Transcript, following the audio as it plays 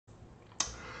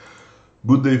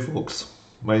Good day, folks.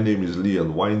 My name is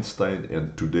Leon Weinstein,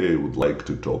 and today I would like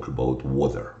to talk about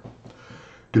water.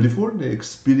 California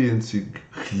experiencing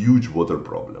huge water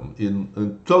problem. In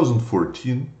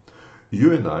 2014,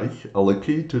 you and I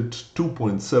allocated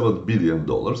 $2.7 billion,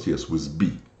 yes, with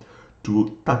B,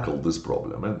 to tackle this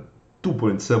problem. And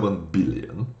 2.7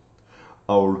 billion,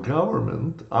 our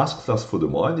government asked us for the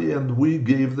money and we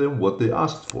gave them what they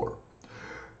asked for.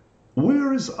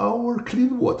 Where is our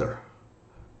clean water?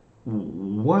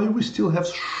 Why we still have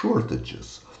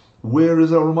shortages? Where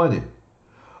is our money?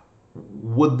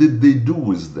 What did they do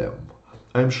with them?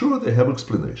 I'm sure they have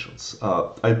explanations.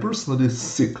 I personally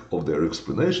sick of their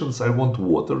explanations. I want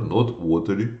water, not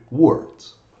watery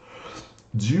words.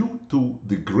 Due to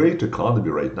the great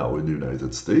economy right now in the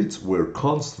United States, we're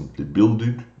constantly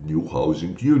building new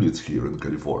housing units here in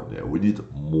California. We need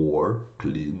more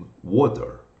clean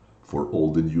water for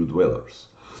all the new dwellers.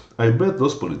 I bet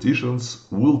those politicians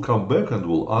will come back and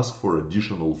will ask for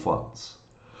additional funds.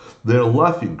 They're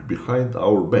laughing behind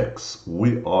our backs.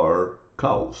 We are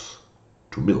cows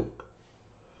to milk.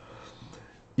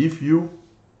 If you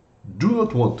do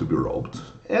not want to be robbed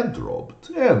and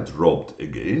robbed and robbed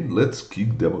again, let's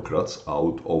kick Democrats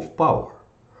out of power.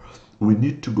 We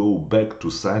need to go back to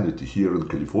sanity here in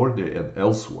California and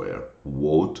elsewhere.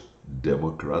 Vote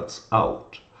Democrats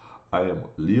out. I am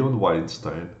Leon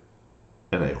Weinstein,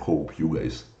 and I hope you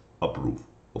guys approve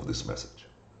of this message.